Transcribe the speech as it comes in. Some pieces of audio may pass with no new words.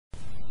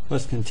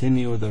Let's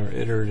continue with our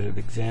iterative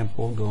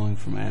example, going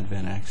from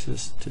Advent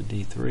Axys to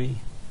D3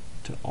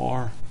 to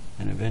R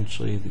and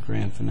eventually the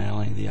grand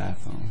finale, the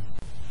iPhone.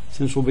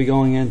 Since we'll be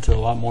going into a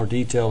lot more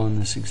detail in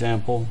this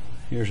example,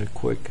 here's a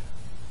quick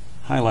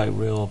highlight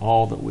reel of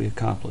all that we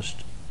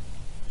accomplished.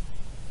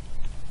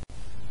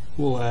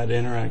 We'll add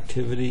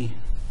interactivity,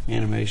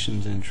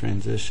 animations, and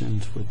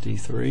transitions with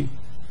D3,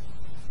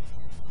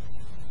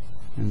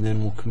 and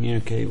then we'll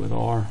communicate with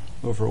R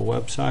over a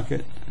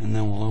WebSocket, and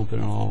then we'll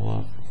open it all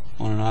up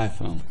on an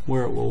iPhone,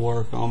 where it will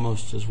work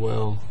almost as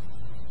well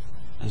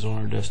as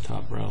on our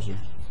desktop browser.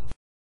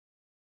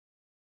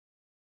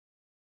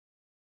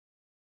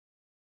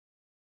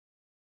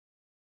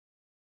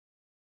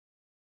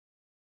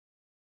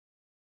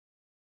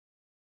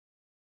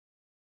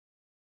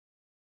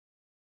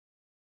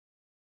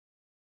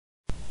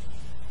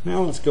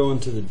 Now let's go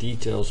into the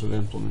details of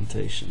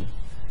implementation.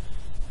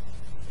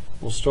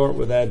 We'll start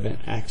with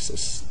Advent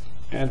Axys.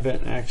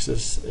 Advent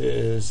Axys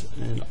is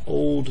an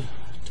old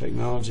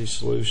technology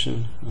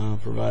solution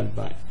provided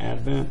by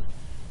Advent.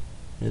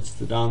 It's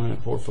the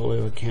dominant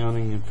portfolio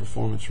accounting and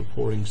performance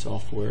reporting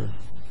software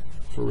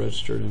for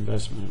registered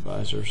investment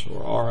advisors,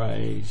 or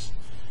RIAs.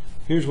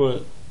 Here's what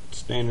a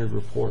standard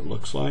report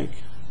looks like.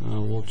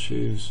 We'll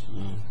choose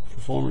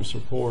performance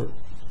report,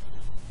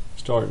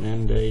 start and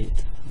end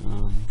date,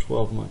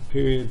 12-month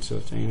period, so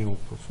it's annual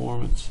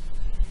performance.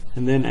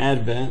 And then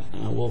Advent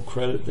will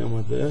credit them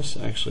with this.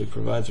 Actually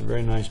provides a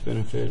very nice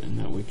benefit in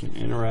that we can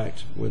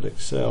interact with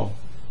Excel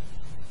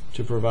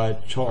to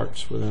provide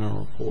charts within our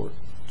report.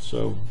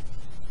 So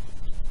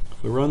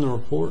if we run the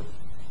report,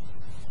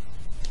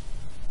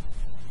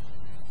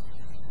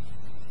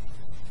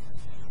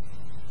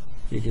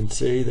 you can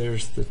see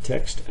there's the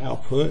text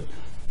output,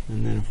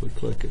 and then if we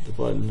click at the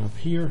button up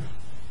here,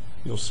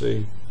 you'll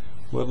see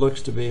what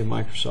looks to be a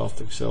Microsoft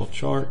Excel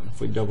chart.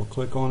 If we double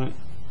click on it,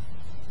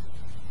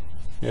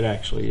 it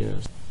actually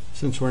is.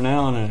 Since we're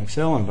now in an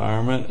Excel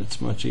environment,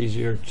 it's much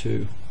easier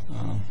to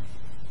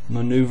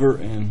maneuver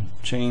and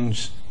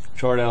change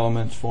chart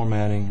elements,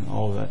 formatting,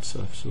 all of that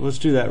stuff. So let's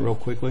do that real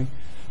quickly.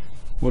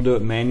 We'll do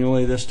it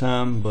manually this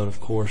time, but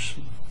of course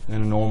in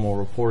a normal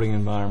reporting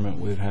environment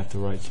we would have to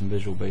write some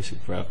Visual Basic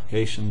for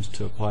applications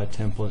to apply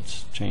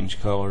templates, change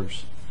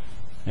colors,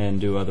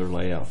 and do other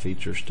layout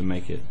features to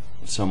make it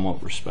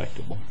somewhat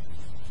respectable.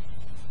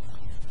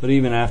 But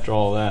even after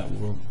all that,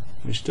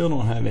 we still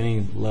don't have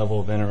any level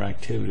of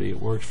interactivity.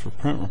 It works for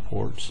print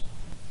reports.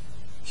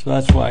 So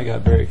that's why I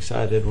got very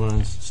excited when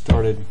I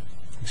started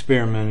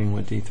experimenting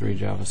with D3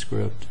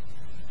 JavaScript,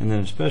 and then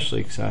especially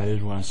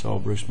excited when I saw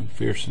Bruce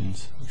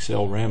McPherson's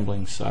Excel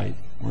Rambling site,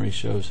 where he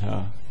shows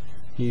how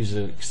he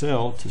uses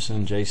Excel to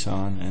send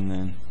JSON and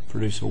then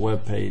produce a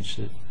web page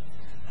that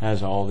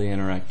has all the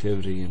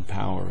interactivity and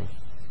power of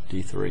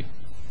D3.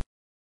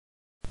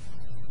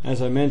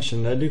 As I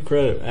mentioned, I do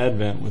credit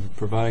Advent with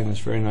providing this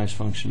very nice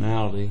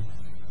functionality.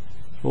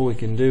 What we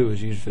can do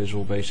is use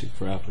Visual Basic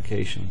for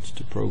applications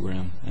to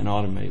program and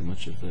automate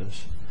much of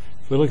this.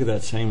 If we look at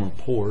that same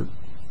report,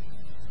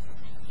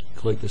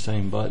 click the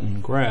same button,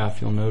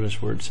 graph, you'll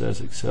notice where it says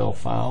Excel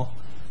file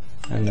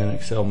and then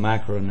Excel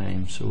macro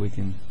name, so we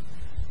can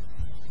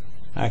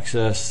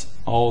access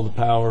all the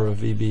power of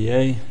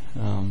VBA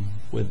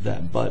with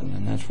that button,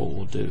 and that's what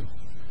we'll do.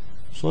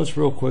 So let's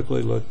real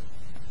quickly look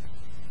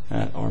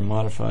at our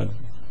modified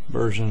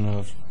version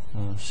of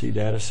C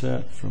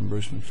dataset from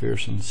Bruce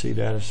McPherson's C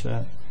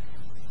dataset.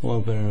 We'll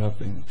open it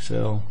up in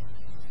Excel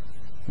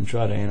and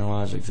try to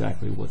analyze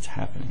exactly what's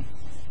happening.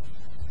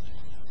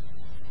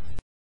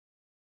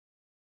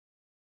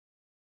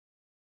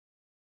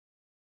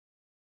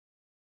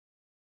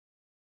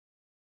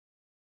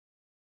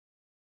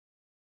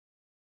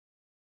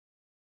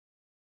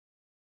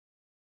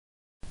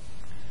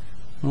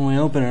 When we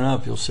open it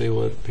up, you'll see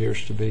what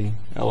appears to be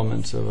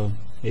elements of a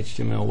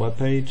HTML web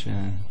page,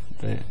 and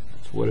that's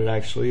what it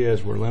actually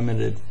is. We're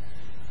limited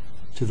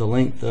to the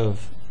length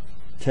of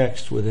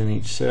text within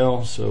each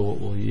cell, so what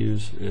we'll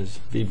use is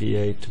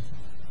VBA to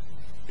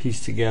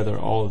piece together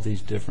all of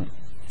these different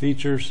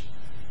features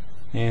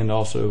and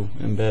also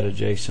embed a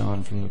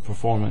JSON from the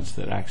performance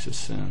that Axys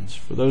sends.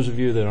 For those of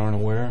you that aren't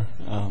aware,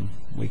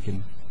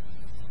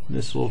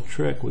 this little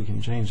trick, we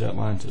can change that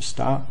line to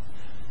stop.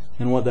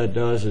 And what that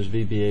does is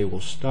VBA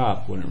will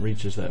stop when it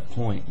reaches that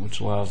point,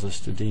 which allows us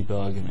to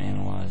debug and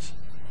analyze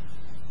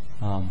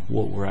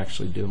what we're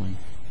actually doing.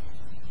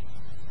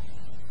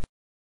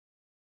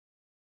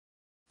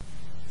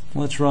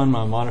 Let's run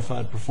my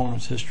modified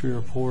performance history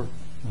report.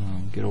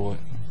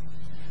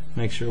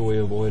 Make sure we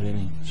avoid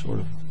any sort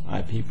of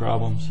IP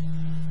problems.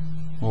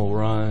 We'll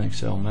run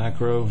Excel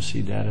macro,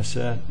 C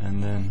dataset,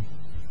 and then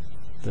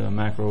the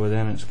macro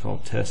within it's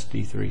called test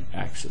D3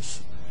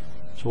 Axys.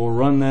 So we'll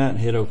run that,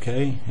 hit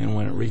OK, and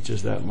when it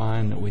reaches that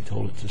line that we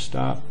told it to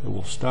stop, it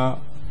will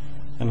stop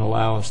and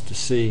allow us to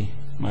see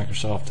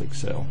Microsoft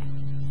Excel.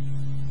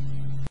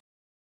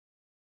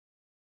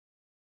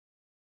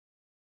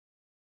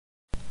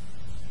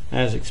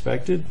 As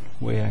expected,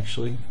 we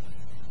actually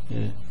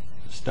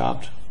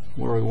stopped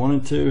where we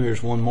wanted to.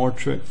 Here's one more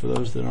trick for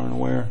those that aren't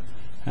aware.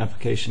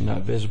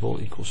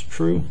 application.visible equals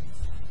true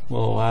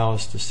will allow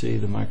us to see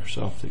the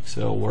Microsoft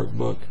Excel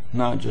workbook,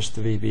 not just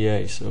the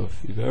VBA. So if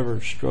you've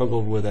ever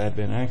struggled with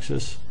Advent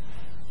Axys,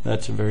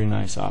 that's a very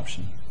nice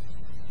option.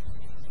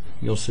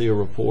 You'll see a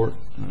report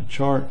and a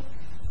chart.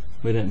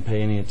 We didn't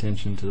pay any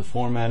attention to the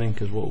formatting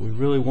because what we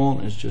really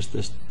want is just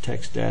this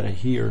text data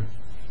here.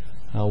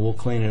 We'll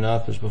clean it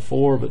up as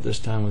before, but this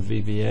time with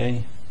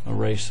VBA,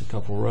 erase a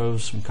couple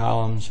rows, some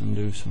columns, and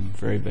do some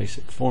very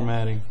basic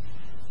formatting,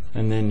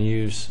 and then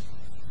use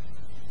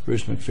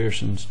Bruce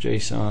McPherson's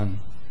JSON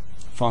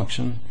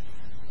function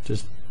to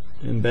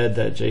embed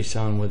that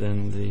JSON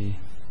within the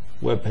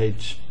web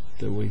page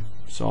that we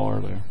saw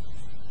earlier.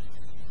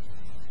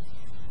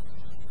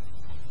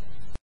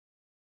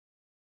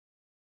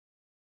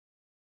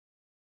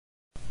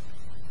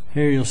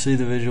 Here you'll see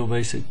the Visual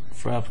Basic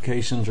for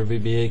Applications, or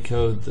VBA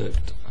code,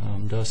 that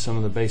does some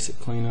of the basic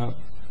cleanup.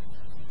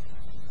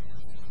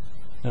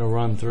 It'll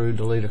run through,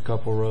 delete a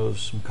couple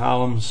rows, some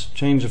columns,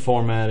 change the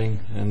formatting,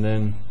 and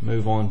then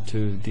move on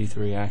to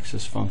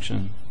d3.axys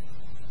function.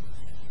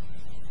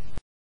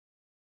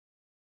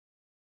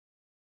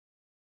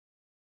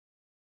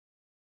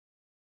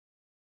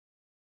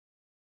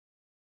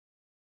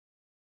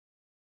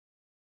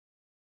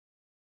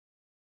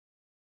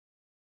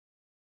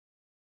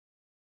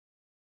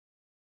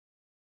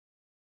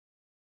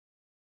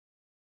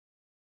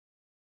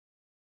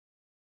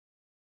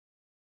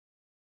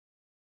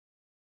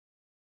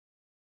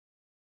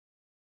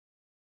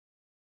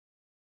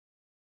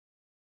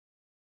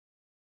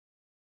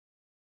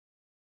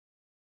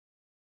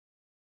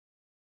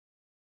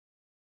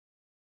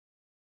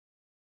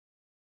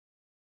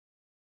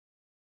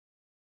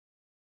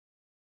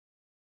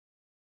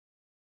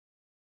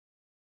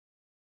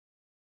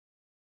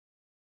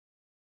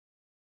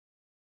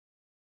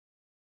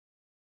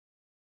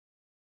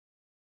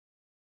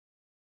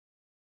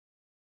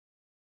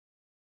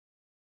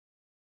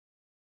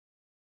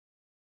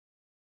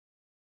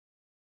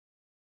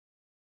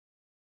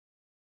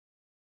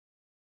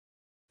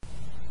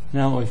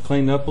 Now that we've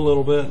cleaned up a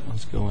little bit,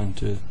 let's go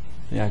into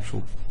the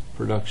actual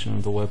production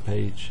of the web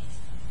page.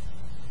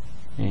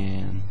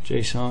 And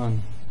JSON,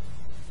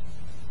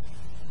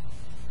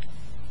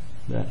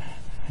 that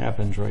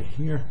happens right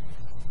here.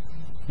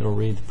 It'll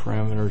read the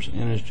parameters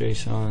in as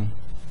JSON,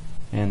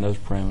 and those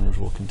parameters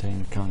will contain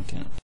the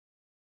content.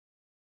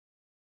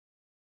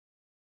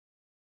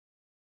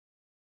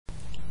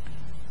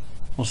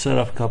 We'll set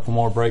up a couple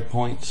more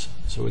breakpoints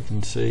so we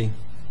can see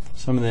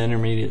some of the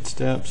intermediate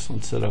steps.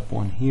 Let's set up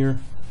one here.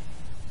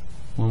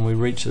 When we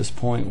reach this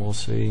point, we'll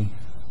see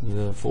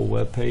the full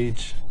web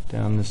page.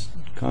 Down this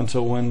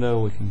console window,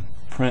 we can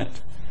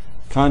print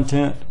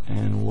content,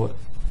 and what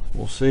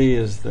we'll see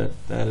is that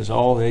that is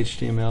all the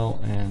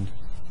HTML and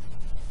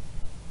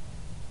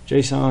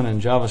JSON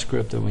and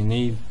JavaScript that we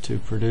need to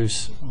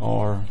produce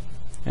our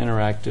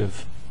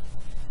interactive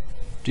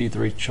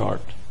D3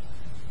 chart.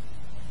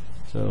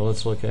 So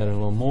let's look at it a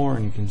little more,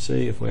 and you can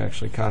see if we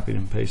actually copied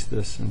and pasted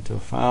this into a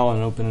file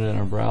and open it in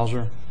our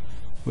browser,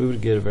 we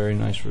would get a very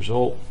nice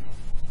result.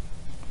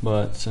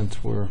 But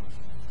since we're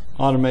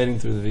automating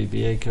through the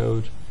VBA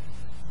code,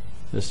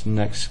 this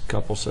next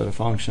couple set of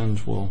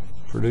functions will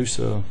produce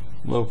a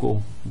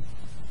local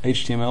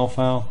HTML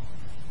file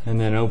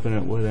and then open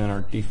it within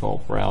our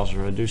default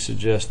browser. I do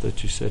suggest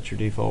that you set your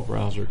default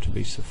browser to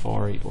be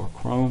Safari or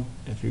Chrome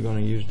if you're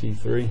going to use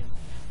D3.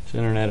 So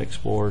Internet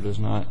Explorer does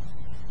not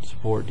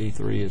support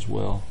D3 as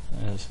well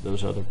as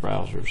those other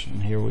browsers.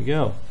 And here we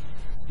go.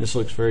 This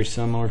looks very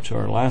similar to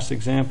our last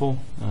example.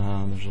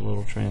 There's a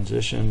little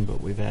transition,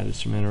 but we've added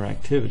some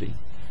interactivity.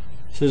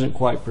 This isn't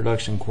quite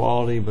production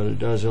quality, but it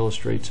does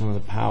illustrate some of the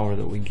power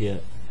that we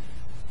get.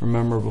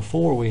 Remember,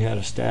 before we had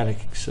a static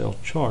Excel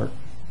chart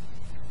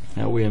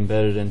that we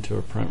embedded into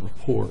a print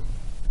report.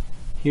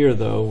 Here,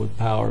 though, with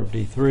the power of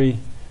D3,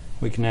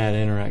 we can add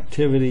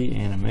interactivity,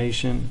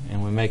 animation,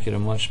 and we make it a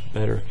much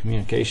better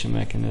communication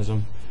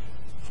mechanism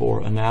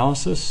for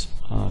analysis,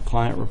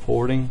 client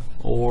reporting,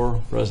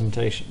 or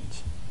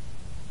presentations.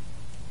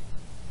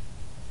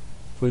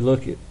 If we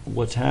look at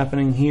what's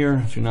happening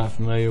here, if you're not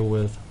familiar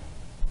with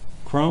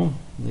Chrome,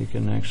 you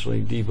can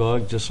actually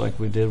debug just like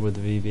we did with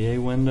the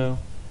VBA window.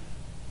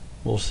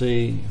 We'll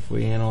see if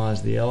we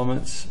analyze the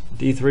elements.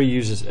 D3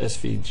 uses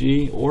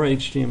SVG or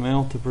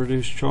HTML to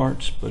produce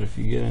charts, but if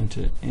you get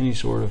into any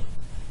sort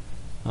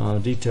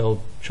of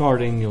detailed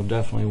charting, you'll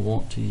definitely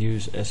want to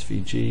use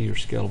SVG or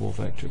scalable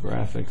vector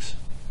graphics.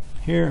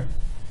 Here,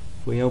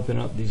 if we open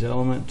up these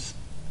elements,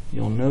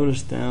 you'll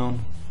notice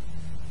down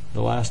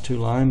the last two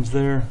lines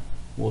there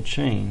will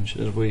change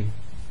as we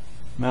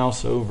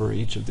mouse over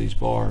each of these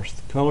bars.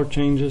 The color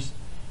changes,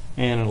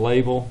 and a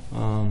label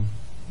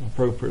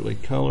appropriately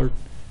colored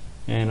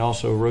and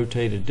also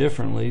rotated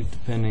differently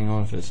depending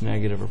on if it's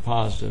negative or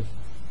positive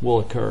will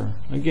occur.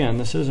 Again,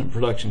 this isn't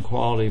production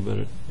quality, but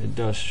it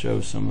does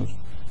show some of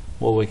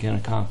what we can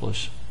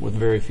accomplish with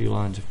very few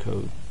lines of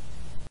code.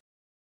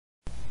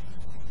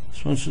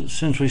 So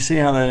since we see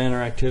how that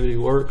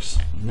interactivity works,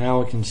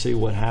 now we can see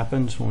what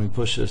happens when we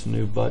push this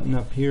new button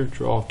up here,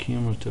 Draw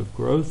Cumulative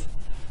Growth.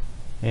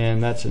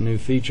 and that's a new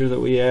feature that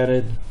we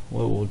added.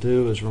 What we'll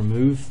do is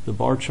remove the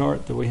bar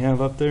chart that we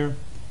have up there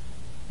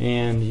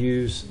and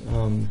use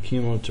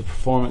cumulative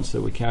performance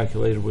that we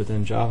calculated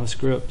within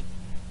JavaScript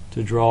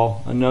to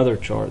draw another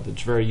chart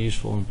that's very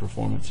useful in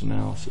performance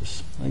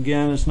analysis.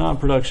 Again, it's not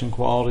production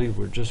quality,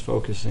 we're just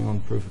focusing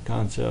on proof of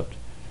concept,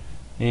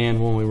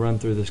 and when we run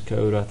through this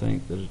code, I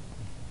think that it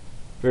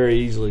very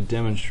easily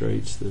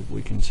demonstrates that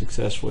we can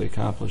successfully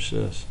accomplish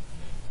this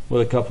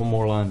with a couple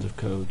more lines of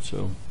code.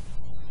 So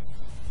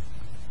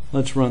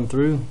let's run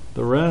through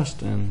the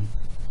rest, and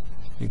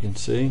you can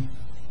see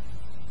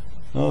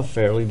a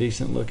fairly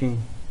decent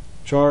looking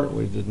chart.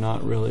 We did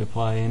not really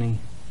apply any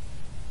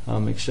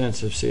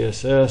extensive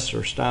CSS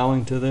or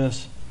styling to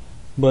this,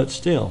 but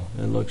still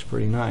it looks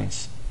pretty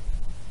nice.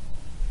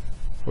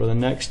 For the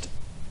next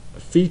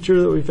feature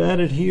that we've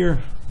added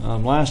here,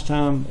 last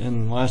time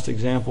in the last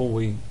example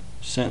we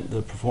sent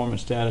the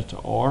performance data to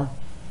R.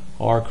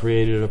 R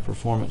created a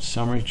performance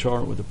summary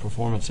chart with a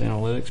performance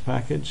analytics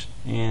package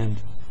and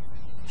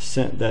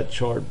sent that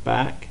chart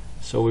back.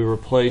 So we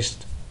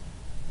replaced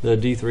the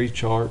D3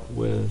 chart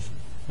with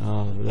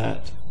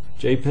that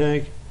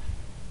JPEG.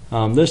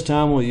 This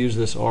time we'll use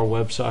this R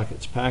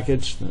WebSockets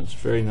package that's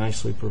very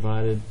nicely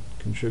provided,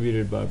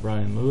 contributed by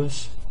Brian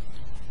Lewis.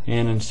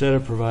 And instead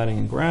of providing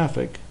a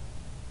graphic,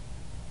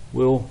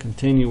 we'll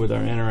continue with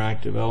our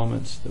interactive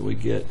elements that we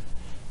get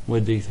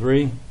with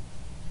D3,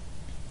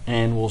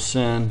 and we'll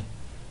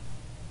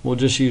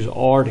just use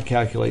R to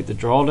calculate the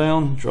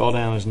drawdown.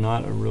 Drawdown is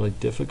not a really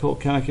difficult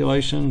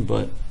calculation,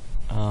 but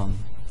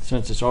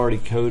since it's already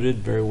coded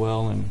very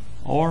well in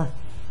R,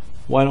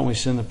 why don't we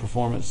send the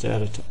performance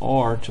data to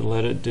R to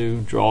let it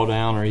do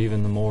drawdown or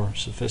even the more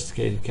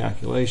sophisticated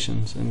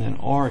calculations, and then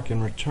R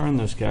can return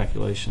those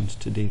calculations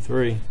to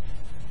D3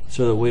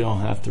 so that we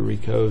don't have to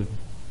recode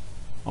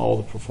all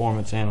the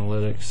performance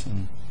analytics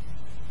and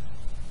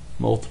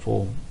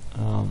multiple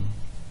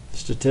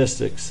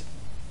statistics.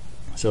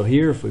 So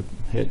here, if we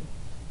hit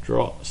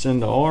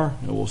send to R,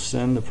 it will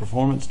send the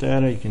performance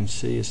data. You can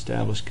see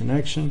established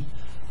connection.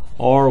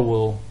 R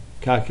will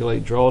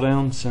calculate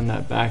drawdown, send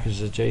that back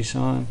as a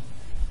JSON,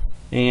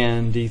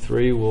 and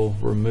D3 will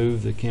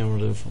remove the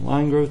cumulative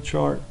line growth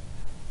chart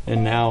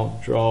and now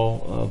draw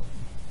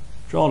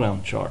a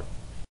drawdown chart.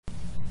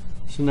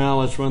 So now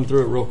let's run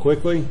through it real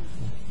quickly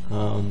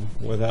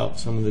without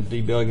some of the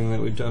debugging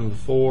that we've done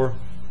before.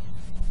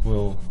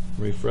 We'll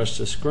refresh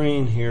the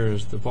screen. Here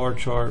is the bar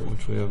chart,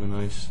 which we have a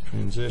nice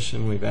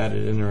transition. We've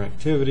added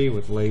interactivity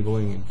with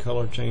labeling and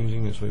color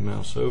changing as we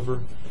mouse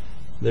over.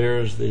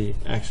 There's the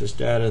Axys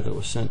data that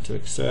was sent to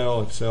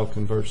Excel. Excel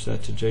converts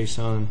that to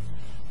JSON,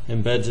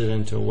 embeds it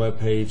into a web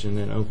page, and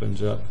then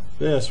opens up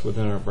this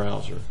within our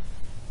browser.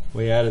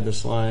 We added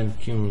this line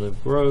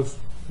cumulative growth,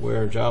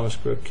 where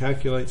JavaScript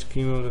calculates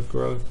cumulative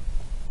growth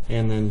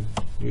and then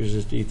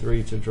uses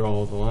D3 to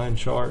draw the line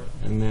chart.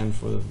 And then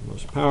for the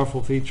most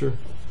powerful feature,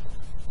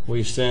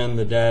 we send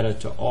the data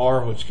to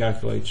R, which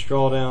calculates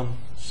drawdown,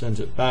 sends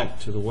it back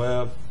to the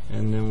web,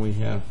 and then we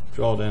have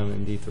drawdown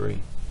in D3.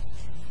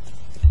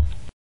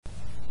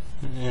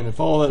 And if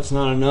all that's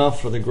not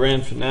enough for the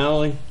grand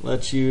finale,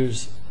 let's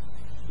use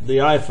the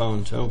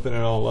iPhone to open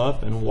it all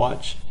up and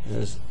watch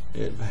as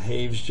it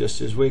behaves just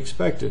as we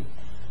expected.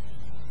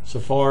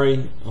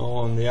 Safari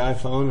on the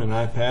iPhone and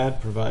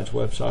iPad provides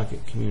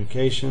WebSocket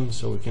communication,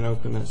 so we can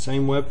open that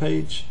same web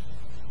page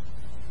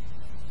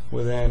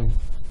within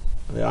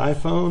the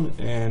iPhone,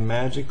 and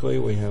magically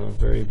we have a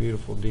very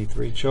beautiful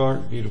D3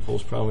 chart. Beautiful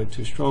is probably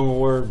too strong a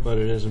word, but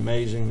it is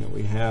amazing that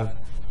we have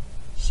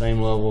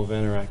same level of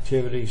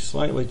interactivity,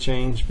 slightly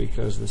changed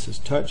because this is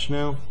touch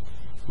now.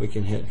 We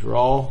can hit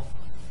draw,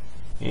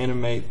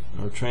 animate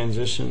or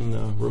transition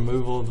the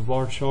removal of the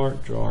bar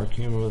chart, draw our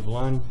cumulative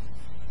line,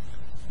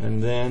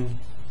 and then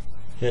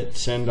hit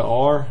send to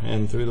R,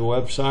 and through the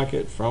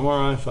WebSocket from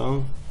our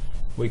iPhone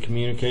we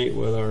communicate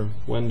with our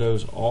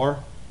Windows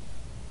R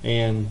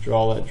and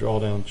draw that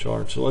drawdown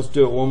chart. So let's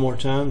do it one more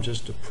time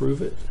just to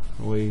prove it.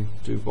 We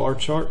do bar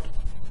chart,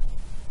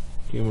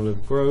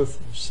 cumulative growth,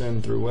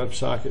 send through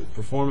WebSocket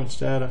performance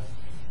data,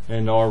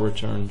 and R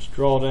returns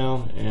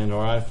drawdown, and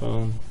our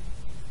iPhone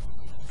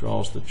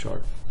draws the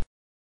chart.